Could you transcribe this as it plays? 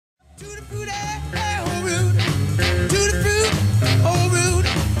Hello,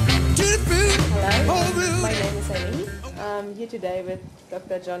 my name is Aileen. I'm here today with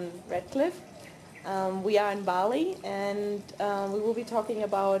Dr. John Ratcliffe. We are in Bali and we will be talking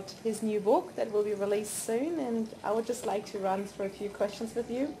about his new book that will be released soon, and I would just like to run through a few questions with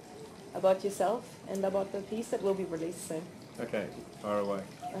you about yourself and about the piece that will be released soon. Okay, fire away.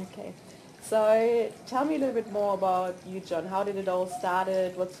 Okay, so tell me a little bit more about you, John. How did it all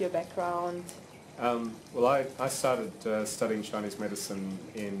started? What's your background? Well, I started studying Chinese medicine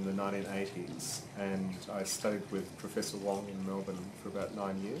in the 1980s, and I studied with Professor Wong in Melbourne for about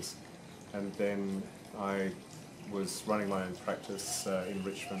 9 years, and then I was running my own practice in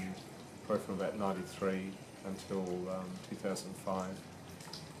Richmond probably from about 93 until 2005, and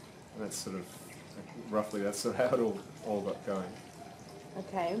that's sort of roughly that's sort of how it all got going.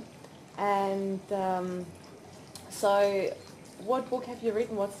 Okay, and so what book have you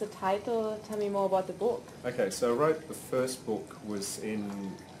written? What's the title? Tell me more about the book. Okay, so I wrote the first book was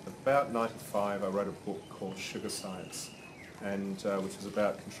in about 95. I wrote a book called Sugar Science, and which was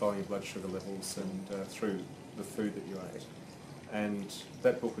about controlling your blood sugar levels and through the food that you ate. And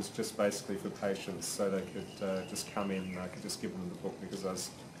that book was just basically for patients, so they could just come in and I could just give them the book, because I was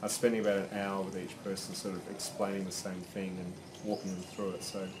spending about an hour with each person sort of explaining the same thing and walking them through it.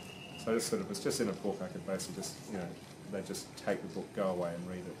 So I just sort of, it was just in a book. I could basically just, they just take the book, go away and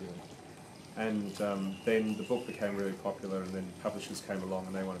read it really. And then the book became really popular, and then publishers came along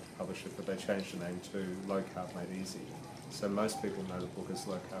and they wanted to publish it, but they changed the name to Low Carb Made Easy. So most people know the book as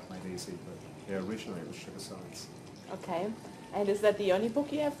Low Carb Made Easy, but yeah, originally it was Sugar Science. Okay, and is that the only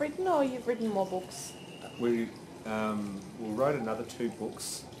book you have written, or you've written more books? We wrote another 2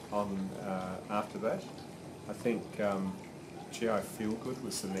 books on after that. I think GI Feel Good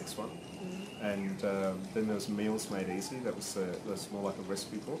was the next one. And then there was Meals Made Easy. That was more like a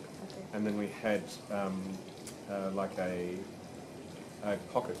recipe book. Okay. And then we had like a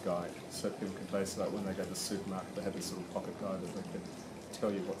pocket guide, so people could basically, like when they go to the supermarket, they had this little pocket guide that they could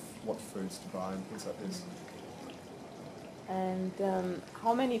tell you what foods to buy and things like this. And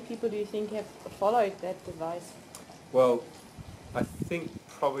how many people do you think have followed that device? Well, I think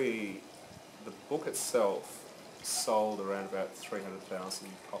probably the book itself sold around about 300,000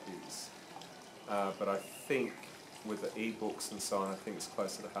 copies. But I think with the e-books and so on, I think it's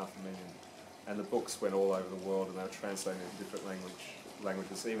closer to 500,000. And the books went all over the world, and they were translated into different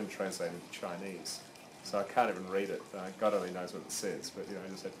languages, even translated into Chinese. So I can't even read it. God only knows what it says, but I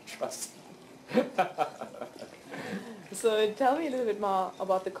just have to trust it. So tell me a little bit more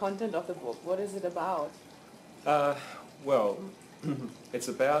about the content of the book. What is it about? Well, it's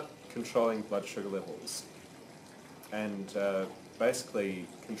about controlling blood sugar levels and basically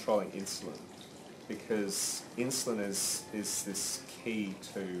controlling insulin, because insulin is this key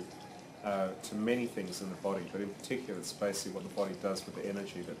to many things in the body, but in particular it's basically what the body does with the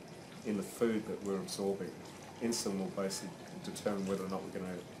energy that in the food that we're absorbing. Insulin will basically determine whether or not we're going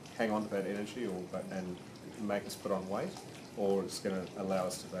to hang on to that energy and make us put on weight, or it's going to allow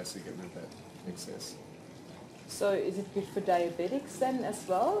us to basically get rid of that excess. So is it good for diabetics then as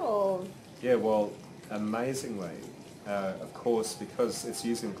well, or? Yeah, well, amazingly, of course, because it's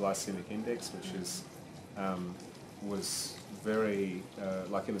using glycemic index, which is was very,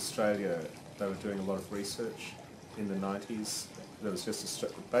 like in Australia, they were doing a lot of research in the 90s. There was just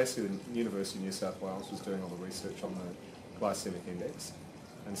basically the University of New South Wales was doing all the research on the glycemic index.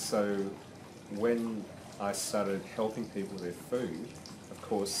 And so when I started helping people with their food, of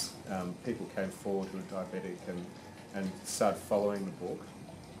course, people came forward who were diabetic and started following the book.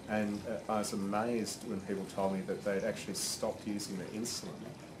 And I was amazed when people told me that they'd actually stopped using the insulin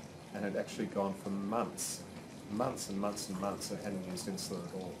and had actually gone for months and months and months and hadn't used insulin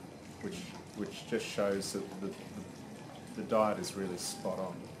at all, which just shows that the diet is really spot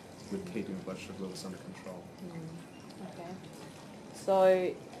on with keeping blood sugar levels under control. Okay.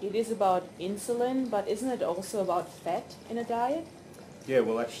 So it is about insulin, but isn't it also about fat in a diet? Yeah,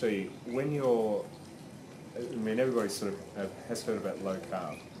 well actually, everybody sort of has heard about low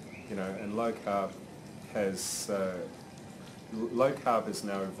carb, and low carb has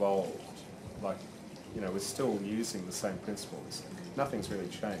now evolved. Like, we're still using the same principles. Nothing's really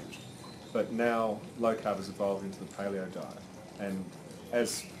changed, but now low carb has evolved into the paleo diet, and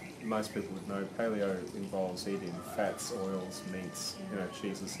as most people would know, paleo involves eating fats, oils, meats,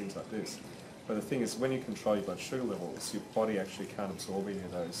 cheeses, things like this. But the thing is, when you control your blood sugar levels, your body actually can't absorb any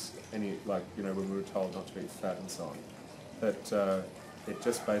of those, when we were told not to eat fat and so on. That it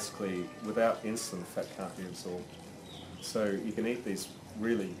just basically, without insulin, fat can't be absorbed. So you can eat these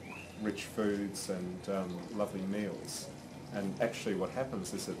really rich foods and lovely meals, And actually what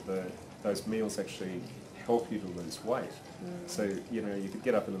happens is that those meals actually help you to lose weight. So, you know, you could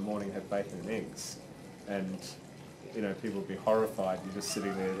get up in the morning, have bacon and eggs, and, you know, people would be horrified. You're just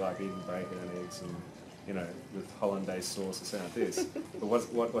sitting there like eating bacon and eggs and, you know, with hollandaise sauce and something like this. But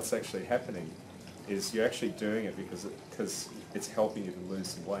what's actually happening is you're actually doing it because it's helping you to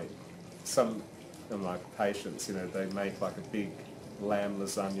lose the weight. Some of my patients, you know, they make like a big lamb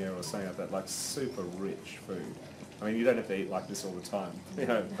lasagna or something like that, like super rich food. I mean, you don't have to eat like this all the time, you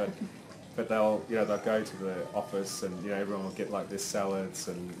know, but they'll go to the office and, you know, everyone will get like their salads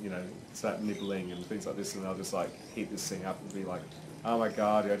and, you know, start nibbling and things like this, and they'll just like heat this thing up and be like, oh my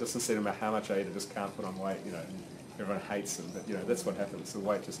God, you know, it doesn't seem to matter how much I eat, I just can't put on weight, you know, and everyone hates them. But, you know, that's what happens, the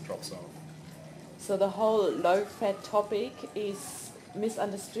weight just drops off. So the whole low-fat topic is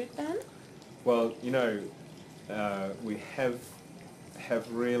misunderstood then? Well, you know, we have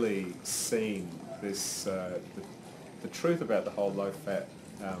really seen this, the truth about the whole low-fat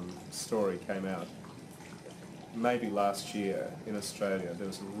story came out maybe last year in Australia. There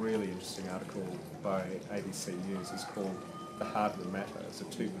was a really interesting article by ABC News. It's called The Heart of the Matter. It's a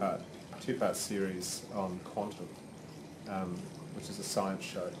two-part series on quantum, which is a science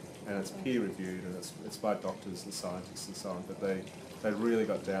show, and it's peer-reviewed, and it's by doctors and scientists and so on. But they really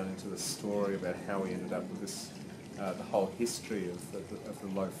got down into the story about how we ended up with this, the whole history of the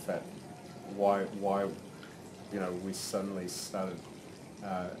low-fat, why you know we suddenly started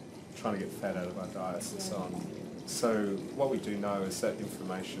trying to get fat out of our diets and so on. So what we do know is that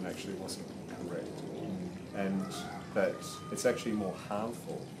information actually wasn't correct, and that it's actually more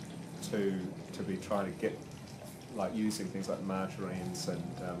harmful to be trying to get, like using things like margarines and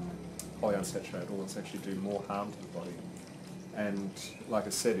polyunsaturated oils actually do more harm to the body. And like I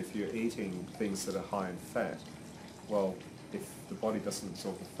said, if you're eating things that are high in fat, well, if the body doesn't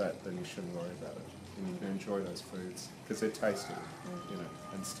absorb the fat, then you shouldn't worry about it. And you can enjoy those foods because they're tasty, you know,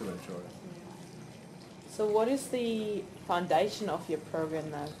 and still enjoy it. So what is the foundation of your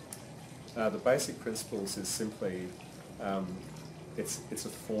program now? The basic principles is simply, it's a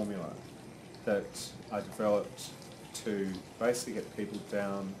formula that I developed to basically get people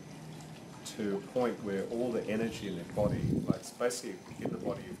down to a point where all the energy in their body, like it's basically in the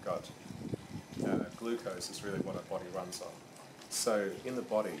body you've got glucose is really what our body runs on. So in the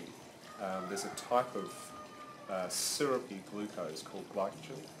body there's a type of syrupy glucose called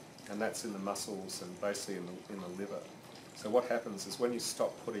glycogen, and that's in the muscles and basically in the liver. So what happens is when you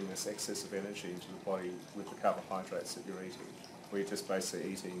stop putting this excess of energy into the body with the carbohydrates that you're eating, where you're just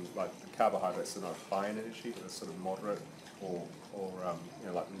basically eating, like the carbohydrates are not high in energy, but are sort of moderate or you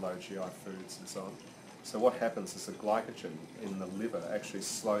know, like low GI foods and so on. So what happens is the glycogen in the liver actually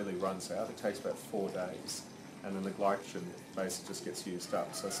slowly runs out. It takes about 4 days, and then the glycogen basically just gets used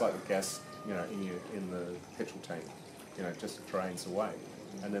up. So it's like the gas, you know, in the petrol tank, you know, it just drains away.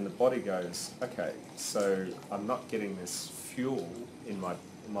 And then the body goes, okay, so I'm not getting this fuel in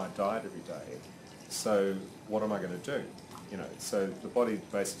my diet every day, so what am I going to do? You know, so the body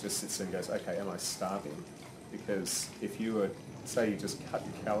basically just sits there and goes, okay, am I starving? Because if you were, say you just cut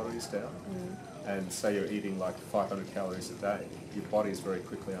your calories down, and say you're eating like 500 calories a day, your body is very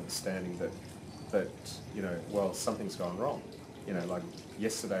quickly understanding that you know, well, something's gone wrong. You know, like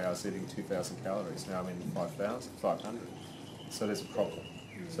yesterday I was eating 2,000 calories, now I'm eating 500. So there's a problem.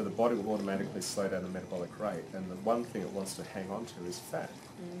 So the body will automatically slow down the metabolic rate, and the one thing it wants to hang on to is fat,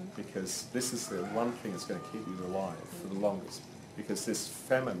 because this is the one thing that's going to keep you alive for the longest. Because this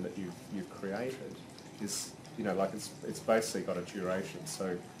famine that you've created is, you know, like it's basically got a duration.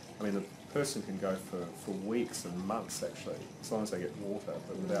 So, I mean, the person can go for weeks and months actually, as long as they get water,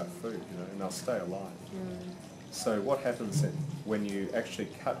 but without food, you know, and they'll stay alive. So what happens when you actually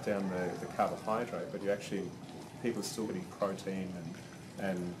cut down the carbohydrate, but you actually, people are still getting protein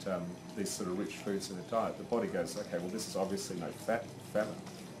and these sort of rich foods in the diet, the body goes, okay, well this is obviously no famine.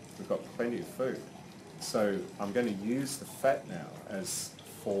 We've got plenty of food. So I'm going to use the fat now as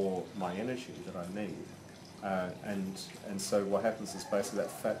for my energy that I need. And so what happens is basically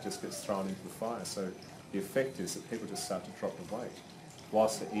that fat just gets thrown into the fire. So the effect is that people just start to drop the weight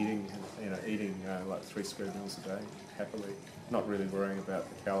whilst they're eating like 3 square meals a day happily, not really worrying about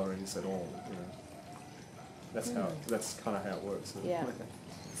the calories at all. You know, that's kind of how it works. Yeah.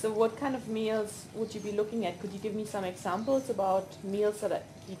 So what kind of meals would you be looking at? Could you give me some examples about meals that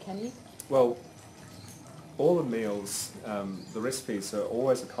you can eat? Well, all the meals, the recipes are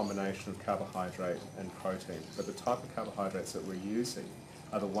always a combination of carbohydrate and protein, but the type of carbohydrates that we're using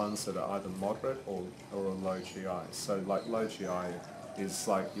are the ones that are either moderate or low GI. So like low GI is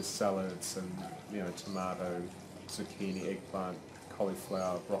like your salads and, you know, tomato, zucchini, eggplant,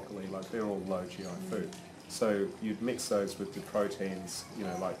 cauliflower, broccoli, like they're all low GI food. So you'd mix those with the proteins, you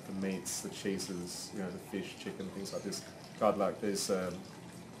know, like the meats, the cheeses, you know, the fish, chicken, things like this. God, like there's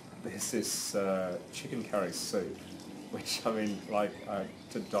this chicken curry soup, which I mean, like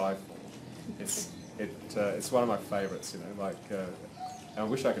to die for. It's one of my favourites, you know. Like, and I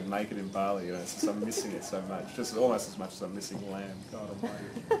wish I could make it in Bali, you know, since I'm missing it so much, just almost as much as I'm missing lamb. God Almighty.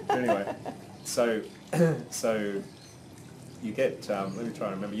 But anyway, so you get let me try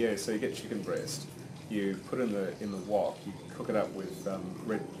and remember. Yeah, so you get chicken breast. You put it in the wok. You cook it up with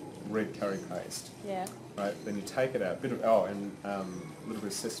red curry paste. Yeah. Right. Then you take it out. And a little bit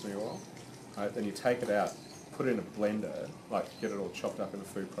of sesame oil. Right. Then you take it out. Put it in a blender. Like get it all chopped up in a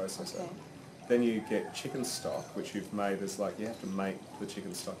food processor. Okay. Then you get chicken stock, which you've made. There's like you have to make the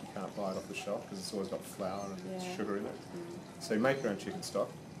chicken stock. You can't buy it off the shop because it's always got flour and sugar in it. So you make your own chicken stock.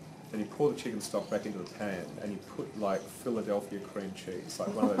 Then you pour the chicken stock back into the pan and you put like Philadelphia cream cheese,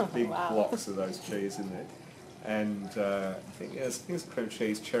 like one of those big blocks of those cheese in there. And I think it's cream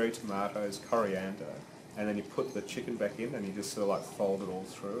cheese, cherry tomatoes, coriander, and then you put the chicken back in and you just sort of like fold it all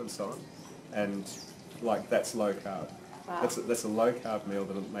through and so on. And like that's low carb. Wow. That's a low carb meal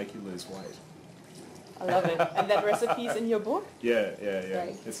that'll make you lose weight. I love it. And that recipe's in your book? Yeah.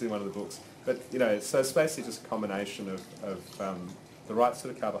 Great. It's in one of the books. But you know, so it's basically just a combination of the right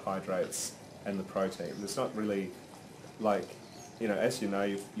sort of carbohydrates and the protein. It's not really like, you know, as you know,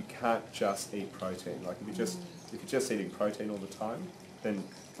 you can't just eat protein. Like if you're just eating protein all the time, then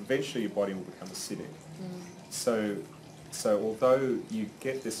eventually your body will become acidic. So although you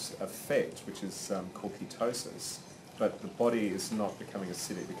get this effect, which is called ketosis, but the body is not becoming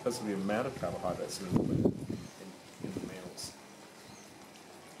acidic because of the amount of carbohydrates that are included in the meals.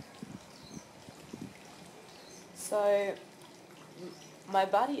 So my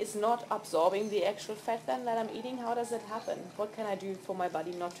body is not absorbing the actual fat then that I'm eating. How does it happen? What can I do for my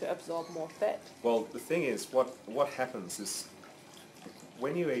body not to absorb more fat? Well, the thing is, what happens is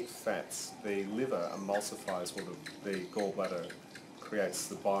when you eat fats, the liver emulsifies, or the gallbladder creates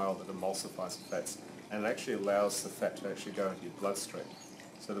the bile that emulsifies the fats, and it actually allows the fat to actually go into your bloodstream.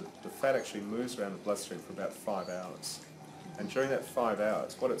 So the fat actually moves around the bloodstream for about 5 hours. And during that 5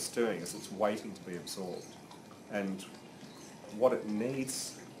 hours, what it's doing is it's waiting to be absorbed. And what it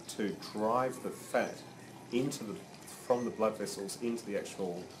needs to drive the fat from the blood vessels into the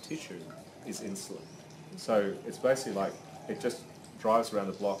actual tissue is insulin. So it's basically like it just drives around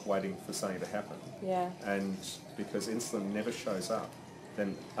the block waiting for something to happen. Yeah. And because insulin never shows up,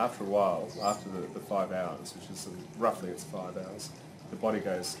 then after a while, after the 5 hours, which is roughly it's 5 hours, the body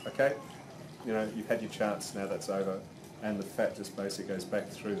goes, okay, you know, you've had your chance, now that's over. And the fat just basically goes back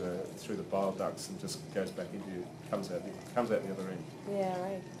through the bile ducts and just goes back into you, comes out the other end. Yeah,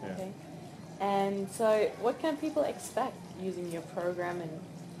 right. Yeah. Okay. And so what can people expect using your program? And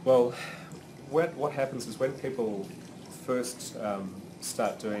well, what happens is when people first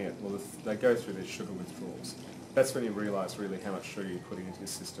start doing it, well, if they go through their sugar withdrawals. That's when you realise really how much sugar you're putting into your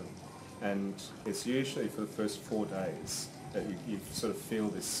system. And it's usually for the first 4 days that you sort of feel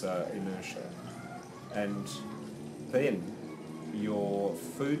this inertia. And then your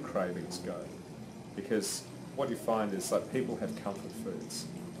food cravings go, because what you find is like people have comfort foods,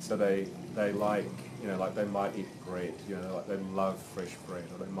 so they like, you know, like they might eat bread, you know, like they love fresh bread,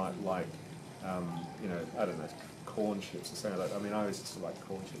 or they might like you know, I don't know, corn chips or something like that. I mean, I always used to like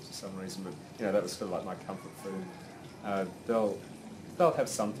corn chips for some reason, but you know, that was sort of like my comfort food. They'll have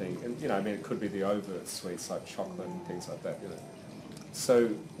something, and you know, I mean, it could be the overt sweets like chocolate and things like that, you know. So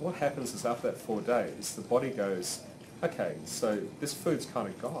what happens is after that 4 days, the body goes, okay, so this food's kind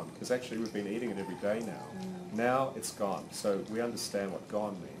of gone, because actually we've been eating it every day now. Now it's gone, so we understand what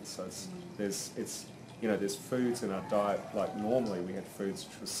gone means. So you know, there's foods in our diet, like normally we had foods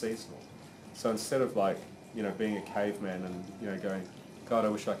which were seasonal. So instead of like, you know, being a caveman and, you know, going, God, I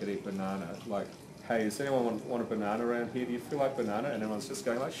wish I could eat banana, like, hey, does anyone want a banana around here? Do you feel like banana? And everyone's just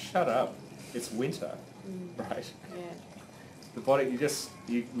going like, shut up, it's winter, right? yeah. The body,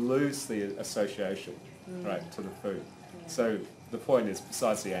 you lose the association, right, to the food. Yeah. So the point is,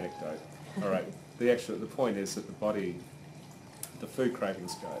 besides the anecdote, all right, the point is that the body, the food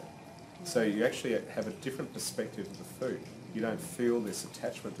cravings go. So you actually have a different perspective of the food. You don't feel this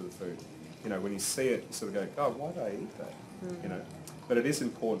attachment to the food. You know, when you see it, you sort of go, God, why did I eat that? You know, but it is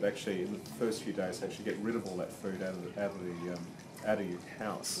important actually in the first few days to actually get rid of all that food out of your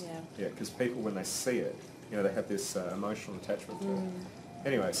house. Yeah, because people, when they see it, you know, they have this emotional attachment to it.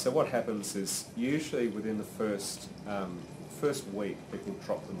 Anyway, so what happens is usually within the first week, people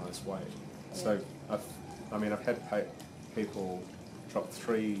drop the most weight. So I've had people drop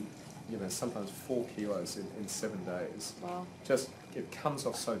 3, you know, sometimes 4 kilos in 7 days. Wow. Just, it comes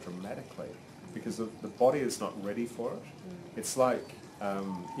off so dramatically. because the body is not ready for it. It's like,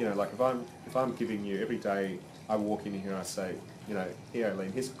 you know, like if I'm giving you every day, I walk in here and I say, you know, here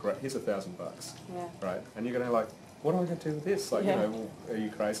Aileen, here's $1,000, right? And you're going to like, what am I going to do with this? Like, you know, well, are you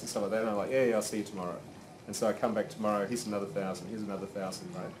crazy and stuff like that? And I'm like, yeah, I'll see you tomorrow. And so I come back tomorrow, here's another 1,000, here's another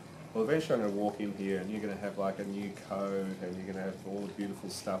 1,000, right? Well, eventually I'm going to walk in here and you're going to have like a new coat and you're going to have all the beautiful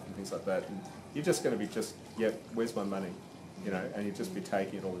stuff and things like that. And you're just going to be just, yep, where's my money? You know, and you just be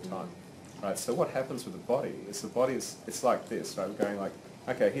taking it all the time, right? So what happens with the body is it's like this, right? We're going like,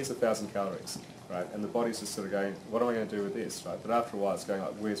 okay, here's 1,000 calories, right? And the body's just sort of going, what am I going to do with this, right? But after a while it's going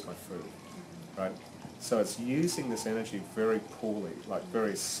like, where's my food, right? So it's using this energy very poorly, like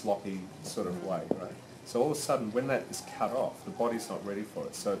very sloppy sort of way, right? So all of a sudden, when that is cut off, the body's not ready for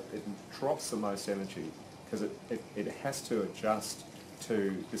it. So it drops the most energy because it has to adjust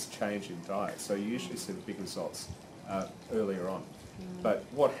to this change in diet. So you usually see the big results earlier on. But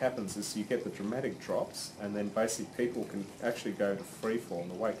what happens is you get the dramatic drops, and then basically people can actually go into free fall,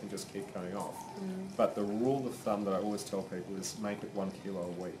 and the weight can just keep coming off. But the rule of thumb that I always tell people is make it 1 kilo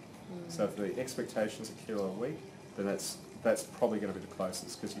a week. So if the expectation is a kilo a week, then that's probably going to be the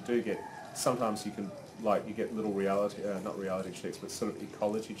closest, because you do get, sometimes you can, like, you get little reality, not reality checks, but sort of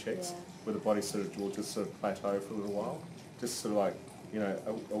ecology checks, where the body sort of will just sort of plateau for a little while, just sort of like, you know,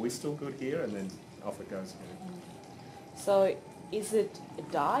 are we still good here? And then off it goes again. So is it a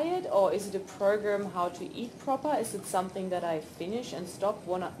diet, or is it a program how to eat proper? Is it something that I finish and stop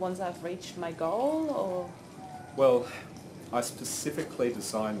once I've reached my goal, or? Well, I specifically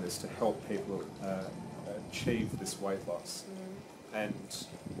designed this to help people achieve this weight loss.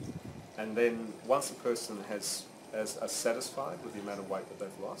 And then once a person are satisfied with the amount of weight that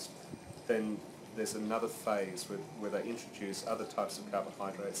they've lost, then there's another phase where they introduce other types of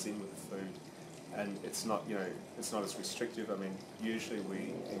carbohydrates in with the food, and it's not, you know, it's not as restrictive. I mean, usually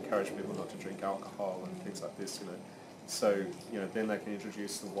we encourage people not to drink alcohol and things like this, you know. So, you know, then they can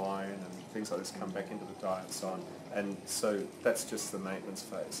introduce the wine and things like this, come back into the diet and so on. And so that's just the maintenance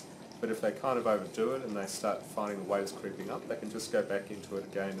phase. But if they kind of overdo it and they start finding the weight is creeping up, they can just go back into it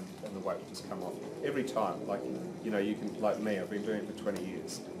again, and the weight will just come off every time. Like, you know, you can, like me, I've been doing it for 20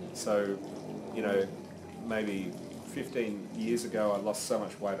 years. So, you know, maybe 15 years ago I lost so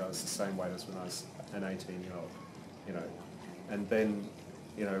much weight, I was the same weight as when I was an 18-year-old, you know. And then,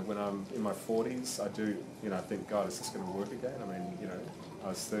 you know, when I'm in my 40s, I do, you know, I think, God, is this going to work again? I mean, you know, I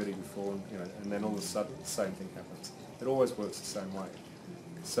was 30 before, you know, and then all of a sudden the same thing happens. It always works the same way.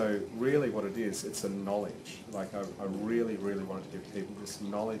 So really what it is, it's a knowledge. Like I really, really wanted to give people this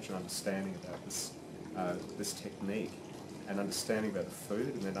knowledge and understanding about this, this technique, and understanding about the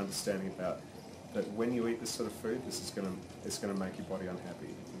food, and then understanding about that when you eat this sort of food, it's going to make your body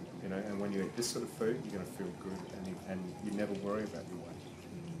unhappy, you know. And when you eat this sort of food, you're going to feel good, and you never worry about your weight.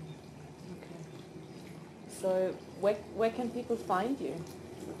 Okay. So where can people find you?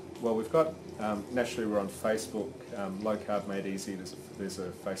 Well, we've got, naturally we're on Facebook, Low Carb Made Easy, there's a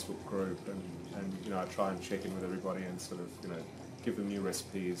Facebook group, and you know, I try and check in with everybody and sort of, you know, give them new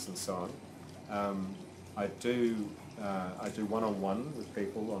recipes and so on. I do one-on-one with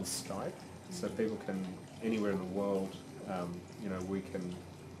people on Skype, so people can, anywhere in the world, you know, we can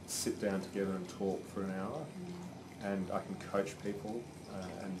sit down together and talk for an hour, and I can coach people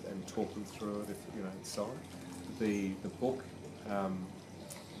and talk them through it, if, you know, and so on. The book,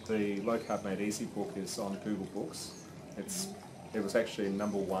 the Low Carb Made Easy book is on Google Books. It was actually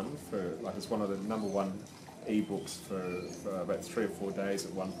 #1 for, like, it's one of the #1 e-books for about 3 or 4 days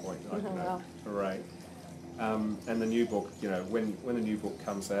at one point. Like, you know, wow. Hooray! And the new book, you know, when the new book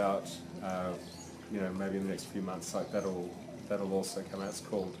comes out, you know, maybe in the next few months, like that'll also come out. It's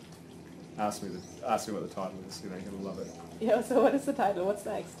called, ask me what the title is. You know, you're gonna love it. Yeah. So what is the title? What's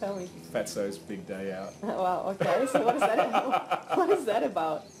next? Tell me. Fatso's Big Day Out. Wow. Okay. So what is that about? What is that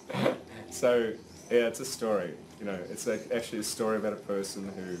about? So yeah, it's a story. You know, it's actually a story about a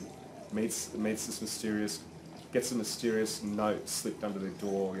person who meets this gets a mysterious note slipped under their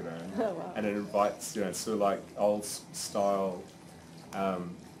door, you know, Oh, wow. and it invites, you know, sort of like old style,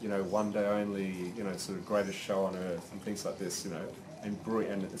 you know, one day only, you know, sort of greatest show on earth and things like this, you know,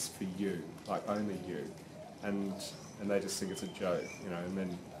 and it's for you, like only you, and they just think it's a joke, you know, and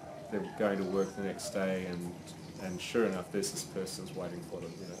then they're going to work the next day, and sure enough, there's this person's waiting for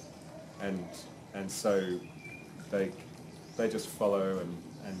them, you know, and so they just follow and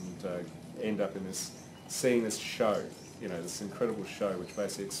end up in seeing this show, you know, this incredible show which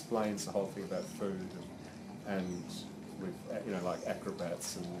basically explains the whole thing about food and with, you know, like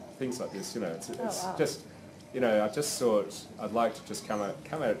acrobats and things like this, you know, it's wow. just, you know, I just thought I'd like to just come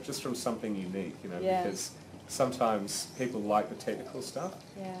out just from something unique, you know, Yeah. because sometimes people like the technical stuff,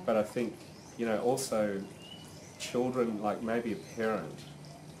 Yeah. but I think you know, also children, like maybe a parent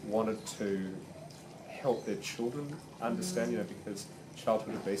wanted to help their children understand, you know, because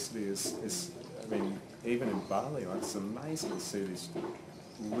childhood obesity is I mean, even in Bali, like, it's amazing to see these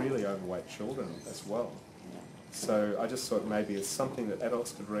really overweight children as well. So I just thought maybe it's something that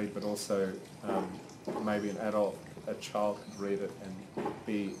adults could read, but also maybe a child could read it and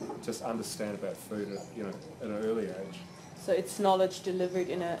just understand about food at, you know, at an early age. So it's knowledge delivered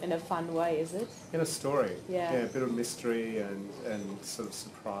in a fun way, is it? In a story. Yeah. A bit of mystery and sort of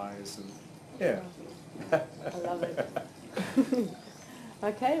surprise and yeah. I love it.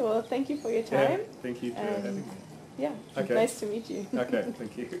 Okay, well, thank you for your time. Yeah, thank you for having me. Yeah, okay. Nice to meet you. Okay,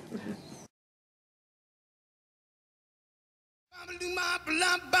 thank you. Got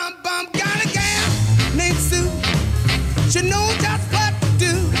a gal named Sue. She knows just what to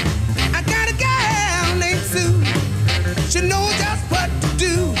do. I got a gal named Sue. She knows just what to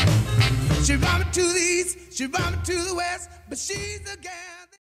do. She run me to the east, she run me to the west, but she's a gal.